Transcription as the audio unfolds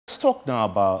talk now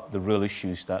about the real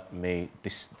issues that may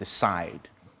decide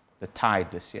the tide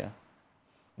this year.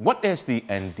 What is the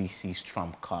NDC's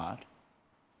trump card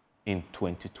in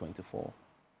 2024?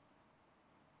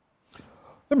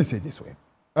 Let me say it this way.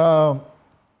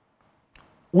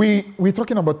 We're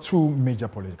talking about two major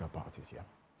political parties here.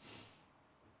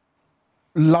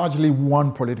 Largely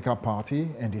one political party,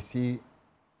 NDC,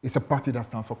 is a party that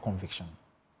stands for conviction.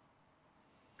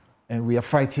 And we are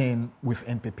fighting with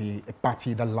NPP, a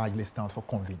party that largely stands for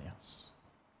convenience.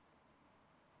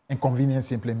 And convenience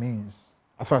simply means,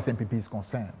 as far as NPP is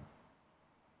concerned,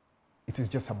 it is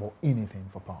just about anything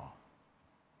for power.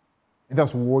 And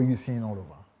that's what you're seeing all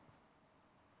over.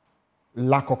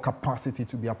 Lack of capacity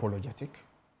to be apologetic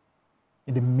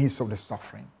in the midst of the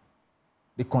suffering.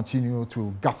 They continue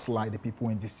to gaslight the people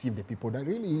and deceive the people. That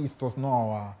really does not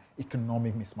our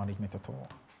economic mismanagement at all.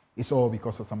 It's all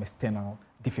because of some external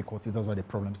difficulties. That's why the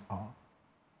problems are.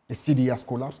 The city has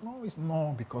collapsed. No, it's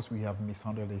not because we have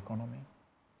mishandled the economy.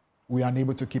 We are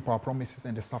unable to keep our promises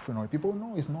and the suffering of the people.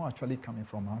 No, it's not actually coming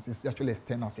from us. It's actually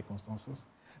external circumstances.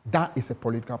 That is a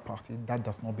political party that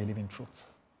does not believe in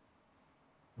truth.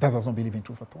 That does not believe in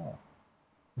truth at all.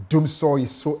 Doomsaw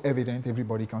is so evident,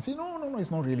 everybody can see, no,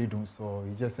 it's not really doomsaw.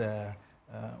 It's just,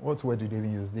 what word did they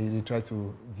even use? They try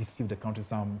to deceive the country,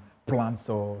 some plants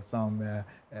or some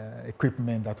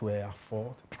equipment that were at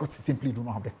fault, because they simply do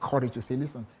not have the courage to say,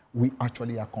 listen, we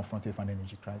actually are confronted with an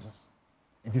energy crisis.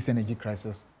 And this energy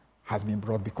crisis has been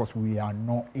brought because we are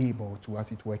not able to,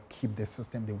 as it were, keep the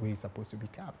system the way it's supposed to be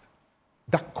kept.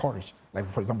 That courage, like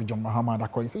for example, John Mahama,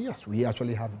 that courage said, yes, we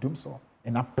actually have doomsaw.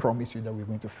 And I promise you that we're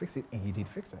going to fix it, and he did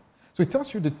fix it. So it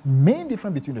tells you the main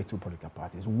difference between the two political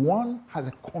parties. One has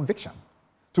a conviction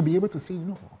to be able to say,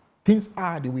 things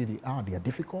are the way they are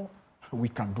difficult, we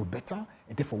can do better,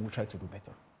 and therefore we'll try to do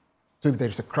better. So if there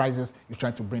is a crisis, you're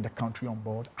trying to bring the country on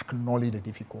board, acknowledge the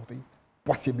difficulty,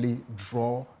 possibly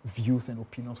draw views and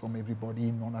opinions from everybody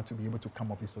in order to be able to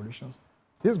come up with solutions.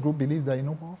 This group believes that,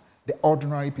 the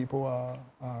ordinary people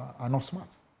are not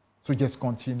smart. So just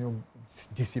continue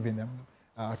deceiving them,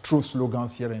 throw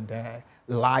slogans here and there,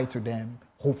 lie to them.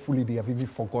 Hopefully they have even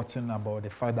forgotten about the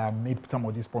fact that I made some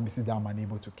of these promises that I'm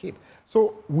unable to keep.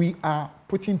 So we are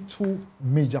putting two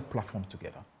major platforms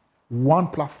together. One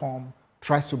platform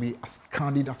tries to be as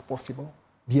candid as possible.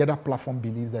 The other platform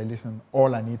believes that, listen,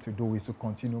 all I need to do is to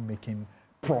continue making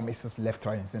promises left,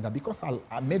 right, and center, because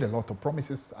I made a lot of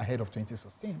promises ahead of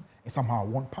 2016, and somehow I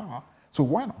won power. So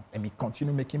why not? Let me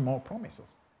continue making more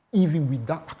promises, even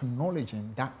without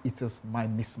acknowledging that it is my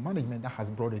mismanagement that has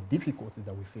brought the difficulties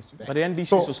that we face today. But the NDC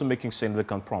is also making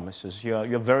significant promises.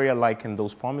 You're very alike in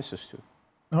those promises too.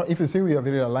 No, if you say we are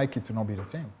very alike, it will not be the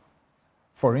same.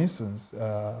 For instance,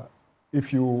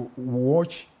 if you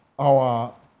watch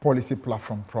our policy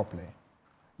platform properly,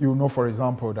 you know, for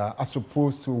example, that as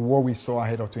opposed to what we saw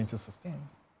ahead of 2016,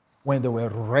 when there were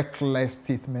reckless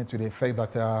statements to the effect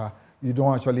that you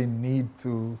don't actually need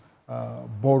to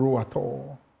borrow at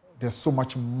all. There's so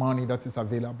much money that is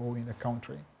available in the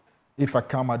country. If I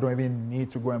come, I don't even need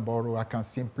to go and borrow. I can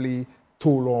simply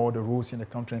toll all the roads in the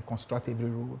country and construct every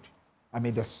road. I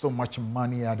mean, there's so much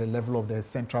money at the level of the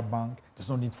central bank. There's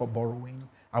no need for borrowing.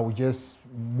 I will just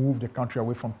move the country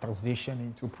away from taxation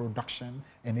into production,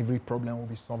 and every problem will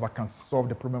be solved. I can solve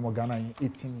the problem of Ghana in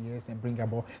 18 years and bring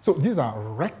about. So these are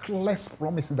reckless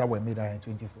promises that were made in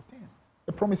 2016.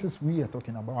 The promises we are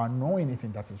talking about are not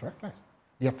anything that is reckless.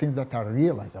 They are things that are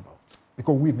realizable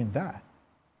because we've been there.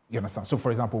 You understand? So,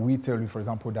 for example, we tell you, for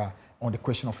example, that on the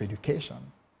question of education,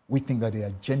 we think that there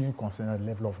are genuine concerns at the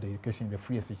level of the education in the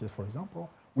free SHS, for example.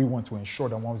 We want to ensure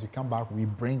that once we come back, we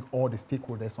bring all the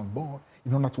stakeholders on board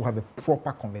in order to have a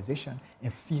proper conversation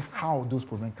and see how those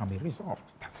problems can be resolved.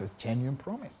 That's a genuine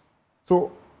promise.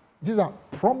 So these are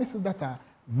promises that are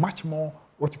much more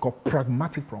what you call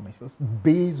pragmatic promises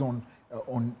based on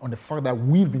the fact that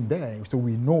we've been there. So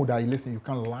we know that, listen, you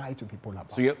can't lie to people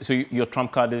about it. So your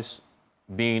trump card is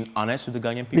being honest with the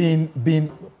Ghanaian people?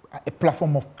 Being a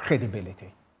platform of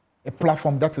credibility. A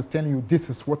platform that is telling you this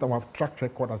is what our track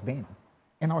record has been.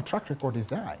 And our track record is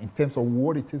there in terms of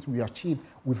what it is we achieved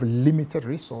with limited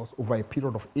resource over a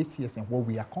period of 8 years and what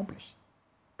we accomplished.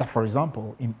 That, for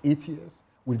example, in 8 years,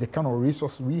 with the kind of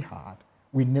resources we had,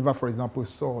 we never, for example,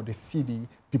 saw the cedi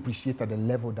depreciate at the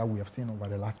level that we have seen over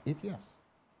the last 8 years.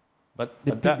 But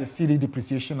the cedi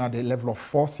depreciation at the level of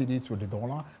 4 cedi to the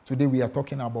dollar. Today we are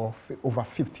talking about over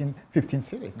 15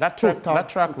 cedis. That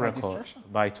track record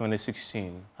by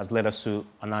 2016 has led us to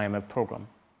an IMF program.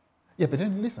 Yeah, but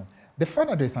then listen, the fact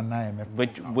that there's an IMF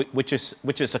program,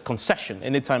 which is a concession.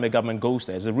 Anytime a government goes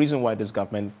there, there's a reason why this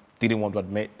government didn't want to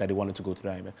admit that they wanted to go to the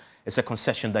IMF. It's a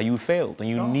concession that you failed, and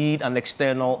you need an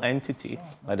external entity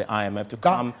like the IMF to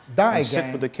come and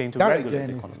sit with the king to regulate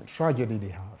the economy. That again is the tragedy they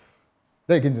have.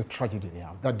 That again is the tragedy they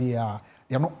have, that they are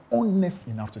not honest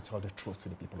enough to tell the truth to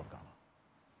the people of Ghana.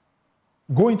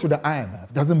 Going to the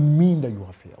IMF doesn't mean that you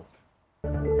have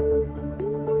failed.